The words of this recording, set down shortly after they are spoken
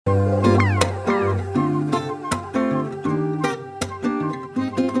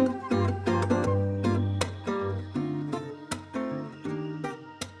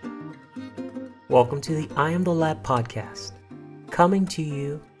Welcome to the I Am the Lab podcast, coming to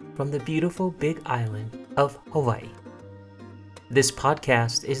you from the beautiful Big Island of Hawaii. This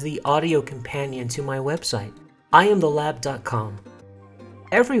podcast is the audio companion to my website, iamthelab.com.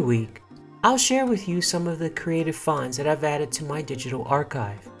 Every week, I'll share with you some of the creative finds that I've added to my digital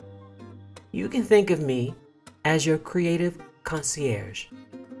archive. You can think of me as your creative concierge.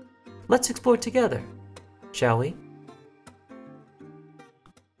 Let's explore together, shall we?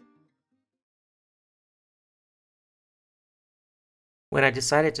 When I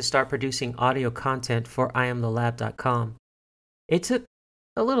decided to start producing audio content for iamthelab.com, it took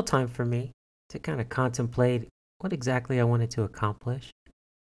a little time for me to kind of contemplate what exactly I wanted to accomplish.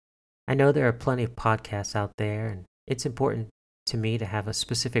 I know there are plenty of podcasts out there, and it's important to me to have a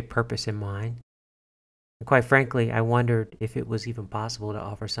specific purpose in mind. And quite frankly, I wondered if it was even possible to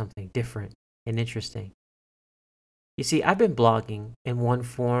offer something different and interesting. You see, I've been blogging in one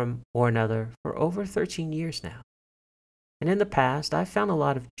form or another for over 13 years now. And in the past, I've found a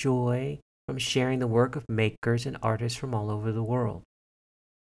lot of joy from sharing the work of makers and artists from all over the world.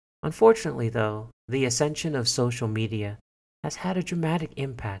 Unfortunately, though, the ascension of social media has had a dramatic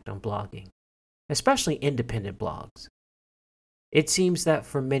impact on blogging, especially independent blogs. It seems that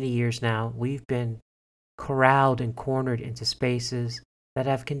for many years now, we've been corralled and cornered into spaces that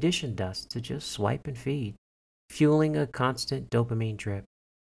have conditioned us to just swipe and feed, fueling a constant dopamine drip.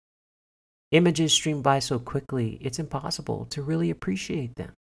 Images stream by so quickly, it's impossible to really appreciate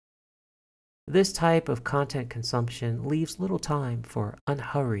them. This type of content consumption leaves little time for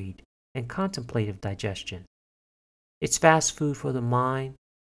unhurried and contemplative digestion. It's fast food for the mind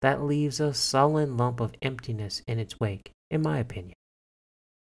that leaves a sullen lump of emptiness in its wake, in my opinion.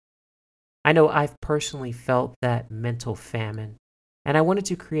 I know I've personally felt that mental famine, and I wanted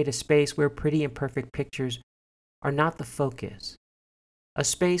to create a space where pretty and perfect pictures are not the focus. A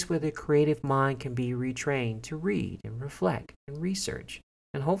space where the creative mind can be retrained to read and reflect and research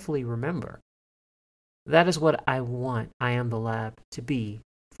and hopefully remember. That is what I want I Am the Lab to be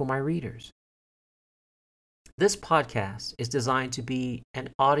for my readers. This podcast is designed to be an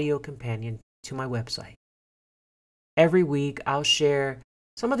audio companion to my website. Every week, I'll share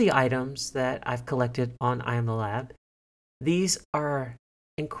some of the items that I've collected on I Am the Lab. These are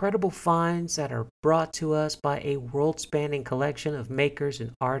incredible finds that are brought to us by a world-spanning collection of makers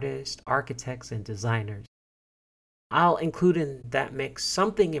and artists, architects, and designers. I'll include in that mix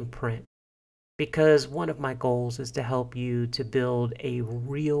something in print because one of my goals is to help you to build a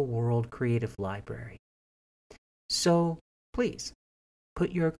real-world creative library. So please,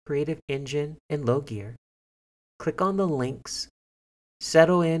 put your creative engine in low gear, click on the links,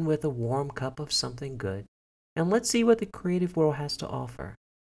 settle in with a warm cup of something good, and let's see what the creative world has to offer.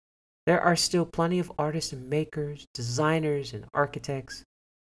 There are still plenty of artists and makers, designers and architects,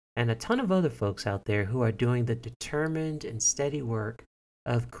 and a ton of other folks out there who are doing the determined and steady work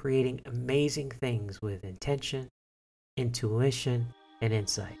of creating amazing things with intention, intuition, and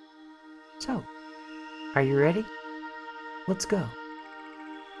insight. So, are you ready? Let's go.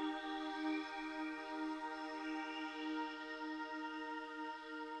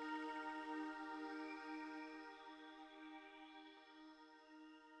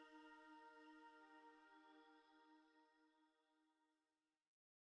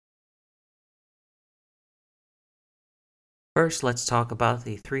 First, let's talk about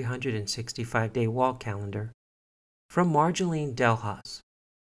the 365-day wall calendar from Marjolaine Delhas.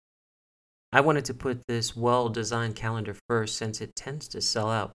 I wanted to put this well-designed calendar first since it tends to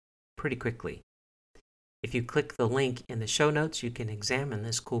sell out pretty quickly. If you click the link in the show notes, you can examine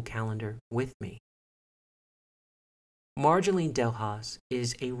this cool calendar with me. Marjolaine Delhas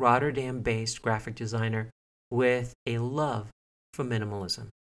is a Rotterdam-based graphic designer with a love for minimalism.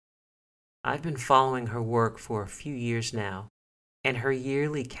 I've been following her work for a few years now, and her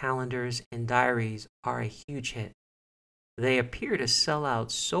yearly calendars and diaries are a huge hit. They appear to sell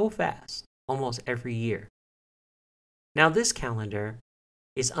out so fast almost every year. Now, this calendar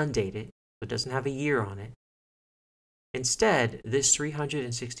is undated, so it doesn't have a year on it. Instead, this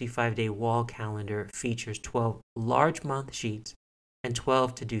 365-day wall calendar features 12 large month sheets and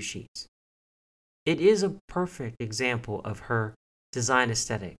 12 to-do sheets. It is a perfect example of her design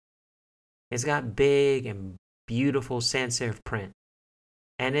aesthetic. It's got big and beautiful sans serif print,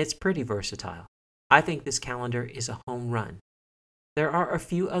 and it's pretty versatile. I think this calendar is a home run. There are a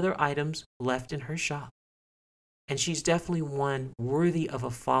few other items left in her shop, and she's definitely one worthy of a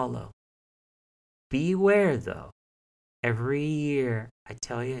follow. Beware though. Every year, I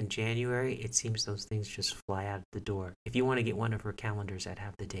tell you, in January, it seems those things just fly out the door if you want to get one of her calendars that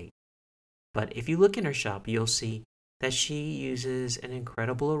have the date. But if you look in her shop, you'll see that she uses an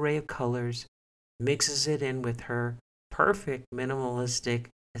incredible array of colors mixes it in with her perfect minimalistic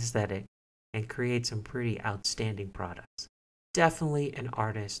aesthetic, and creates some pretty outstanding products. Definitely an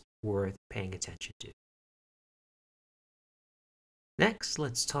artist worth paying attention to. Next,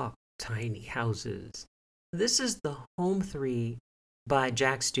 let's talk tiny houses. This is the Home 3 by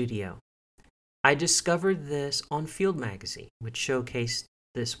Jack Studio. I discovered this on Field Magazine, which showcased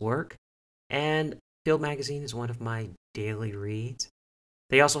this work, and Field Magazine is one of my daily reads.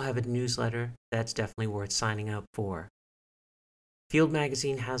 They also have a newsletter that's definitely worth signing up for. Field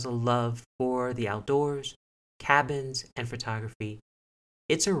Magazine has a love for the outdoors, cabins, and photography.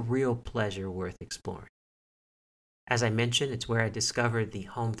 It's a real pleasure worth exploring. As I mentioned, it's where I discovered the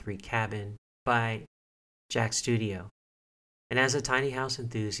Home 3 Cabin by Jack Studio. And as a tiny house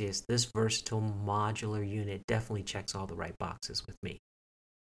enthusiast, this versatile modular unit definitely checks all the right boxes with me.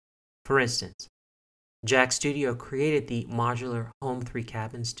 For instance, Jack Studio created the modular Home 3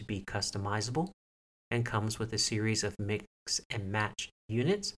 cabins to be customizable and comes with a series of mix and match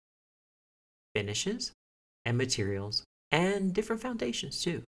units, finishes, and materials, and different foundations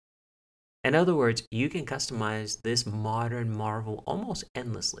too. In other words, you can customize this modern marvel almost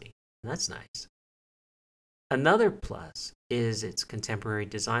endlessly. That's nice. Another plus is its contemporary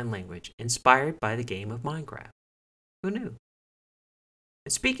design language, inspired by the game of Minecraft. Who knew?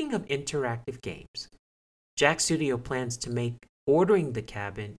 And speaking of interactive games, Jack Studio plans to make ordering the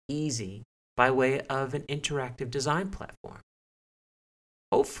cabin easy by way of an interactive design platform.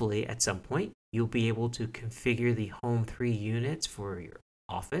 Hopefully, at some point, you'll be able to configure the Home 3 units for your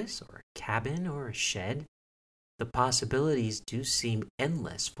office or a cabin or a shed. The possibilities do seem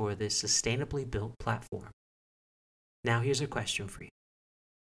endless for this sustainably built platform. Now, here's a question for you.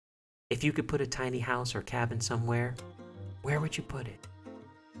 If you could put a tiny house or cabin somewhere, where would you put it?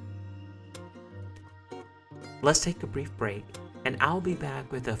 Let's take a brief break, and I'll be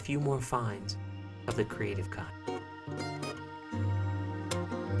back with a few more finds of the creative kind.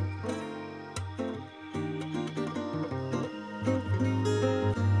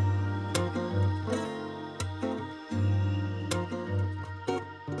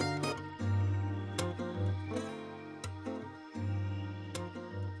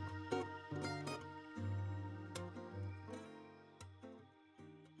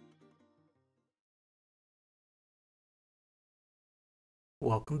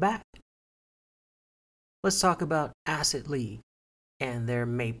 Welcome back. Let's talk about Acid League and their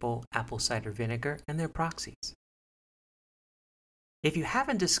maple apple cider vinegar and their proxies. If you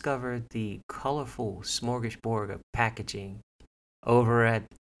haven't discovered the colorful smorgasbord of packaging over at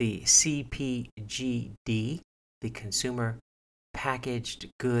the CPGD, the Consumer Packaged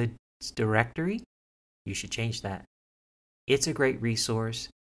Goods Directory, you should change that. It's a great resource,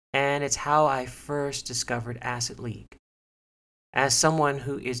 and it's how I first discovered Acid League. As someone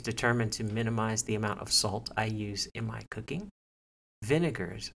who is determined to minimize the amount of salt I use in my cooking,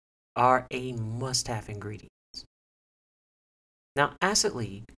 vinegars are a must-have ingredient. Now, Acid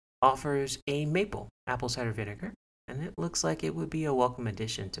League offers a maple apple cider vinegar, and it looks like it would be a welcome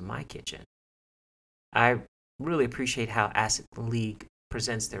addition to my kitchen. I really appreciate how Acid League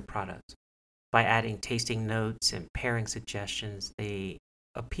presents their product. By adding tasting notes and pairing suggestions, they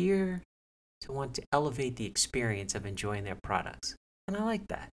appear to want to elevate the experience of enjoying their products. And I like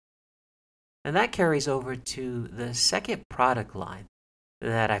that. And that carries over to the second product line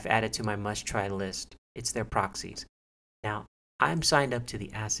that I've added to my must-try list. It's their proxies. Now, I'm signed up to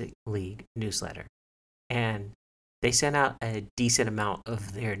the Acid League newsletter, and they send out a decent amount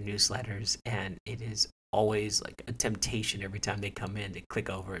of their newsletters, and it is always like a temptation every time they come in to click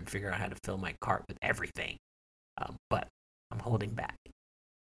over and figure out how to fill my cart with everything. But I'm holding back.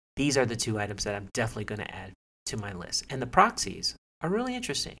 These are the two items that I'm definitely going to add to my list. And the proxies are really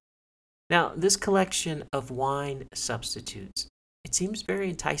interesting. Now, this collection of wine substitutes, it seems very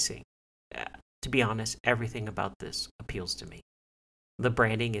enticing. To be honest, everything about this appeals to me. The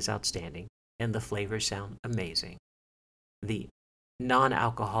branding is outstanding, and the flavors sound amazing. The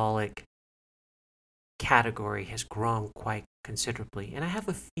non-alcoholic category has grown quite considerably, and I have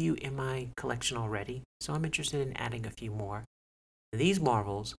a few in my collection already, so I'm interested in adding a few more. These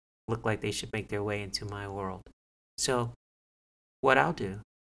marvels look like they should make their way into my world. So, what I'll do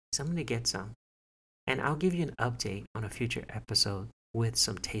is I'm going to get some, and I'll give you an update on a future episode with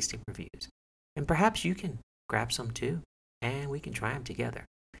some tasting reviews. And perhaps you can grab some too, and we can try them together.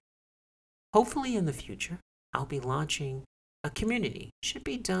 Hopefully, in the future, I'll be launching a community. Should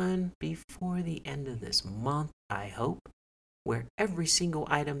be done before the end of this month, I hope, where every single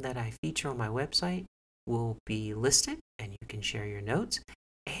item that I feature on my website will be listed, and you can share your notes.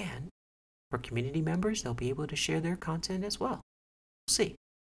 And for community members, they'll be able to share their content as well. We'll see.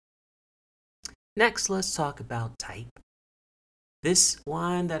 Next, let's talk about type. This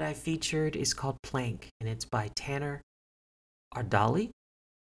one that I featured is called Plank, and it's by Tanner Ardali.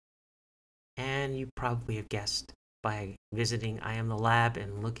 And you probably have guessed by visiting I Am the Lab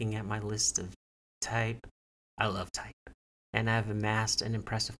and looking at my list of type. I love type, and I've amassed an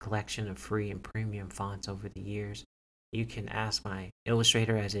impressive collection of free and premium fonts over the years. You can ask my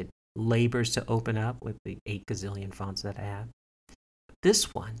illustrator as it labors to open up with the 8 gazillion fonts that I have.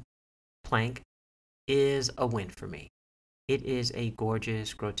 This one, Plank, is a win for me. It is a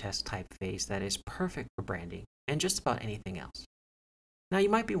gorgeous, grotesque typeface that is perfect for branding and just about anything else. Now, you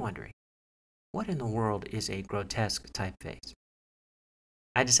might be wondering, what in the world is a grotesque typeface?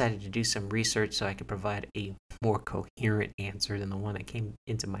 I decided to do some research so I could provide a more coherent answer than the one that came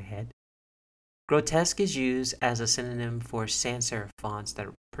into my head. Grotesque is used as a synonym for sans serif fonts that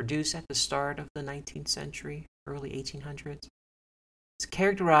were produced at the start of the 19th century, early 1800s. It's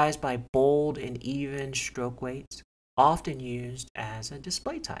characterized by bold and even stroke weights, often used as a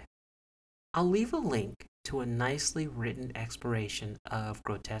display type. I'll leave a link to a nicely written exploration of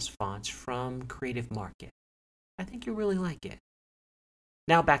grotesque fonts from Creative Market. I think you'll really like it.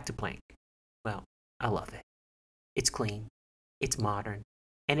 Now back to Plank. Well, I love it. It's clean, it's modern,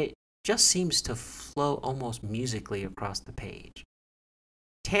 and it just seems to flow almost musically across the page.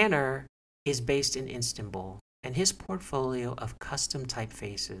 Tanner is based in Istanbul, and his portfolio of custom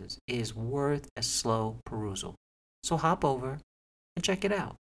typefaces is worth a slow perusal. So hop over and check it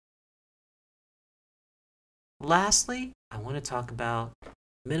out. Lastly, I want to talk about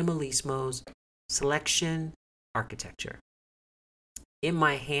Minimalismo's selection architecture. In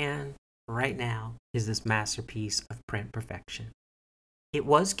my hand right now is this masterpiece of print perfection. It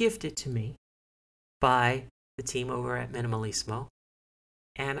was gifted to me by the team over at Minimalismo,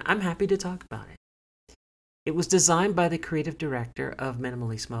 and I'm happy to talk about it. It was designed by the creative director of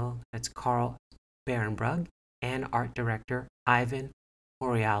Minimalismo, that's Carl Berenbrug, and art director Ivan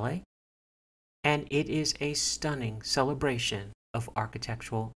Oriale, and it is a stunning celebration of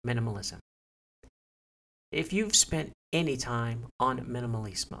architectural minimalism. If you've spent any time on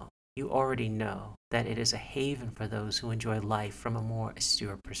Minimalismo, you already know that it is a haven for those who enjoy life from a more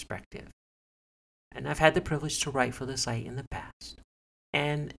austere perspective. And I've had the privilege to write for the site in the past,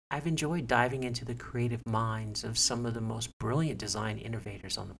 and I've enjoyed diving into the creative minds of some of the most brilliant design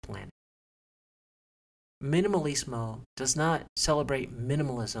innovators on the planet. Minimalismo does not celebrate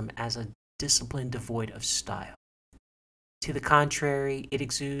minimalism as a discipline devoid of style. To the contrary, it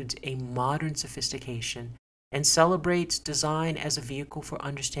exudes a modern sophistication and celebrates design as a vehicle for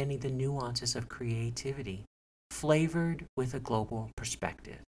understanding the nuances of creativity, flavored with a global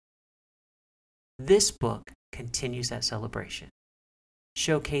perspective. This book continues that celebration,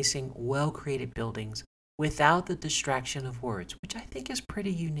 showcasing well-created buildings without the distraction of words, which I think is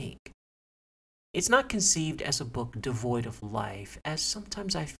pretty unique. It's not conceived as a book devoid of life, as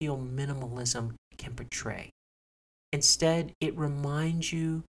sometimes I feel minimalism can portray. Instead, it reminds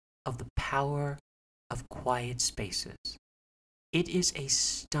you of the power of quiet spaces. It is a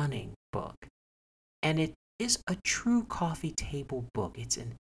stunning book, and it is a true coffee table book. It's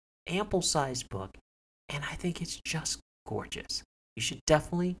an ample-sized book, and I think it's just gorgeous. You should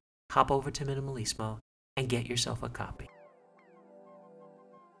definitely hop over to Minimalismo and get yourself a copy.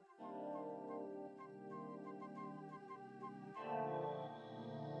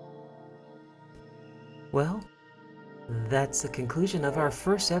 Well, that's the conclusion of our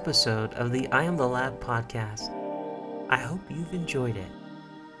first episode of the I Am the Lab podcast. I hope you've enjoyed it.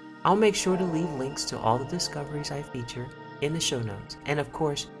 I'll make sure to leave links to all the discoveries I feature in the show notes. And of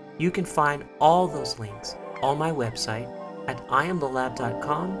course, you can find all those links on my website at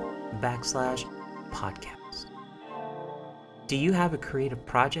iamthelab.com/podcast. Do you have a creative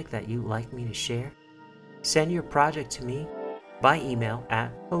project that you'd like me to share? Send your project to me by email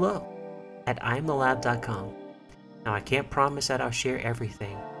at hello@iamthelab.com. Now, I can't promise that I'll share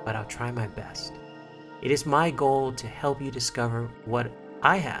everything, but I'll try my best. It is my goal to help you discover what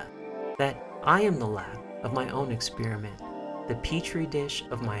I have, that I am the lab of my own experiment, the petri dish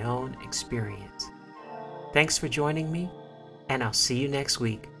of my own experience. Thanks for joining me, and I'll see you next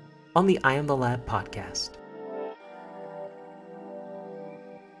week on the I Am the Lab podcast.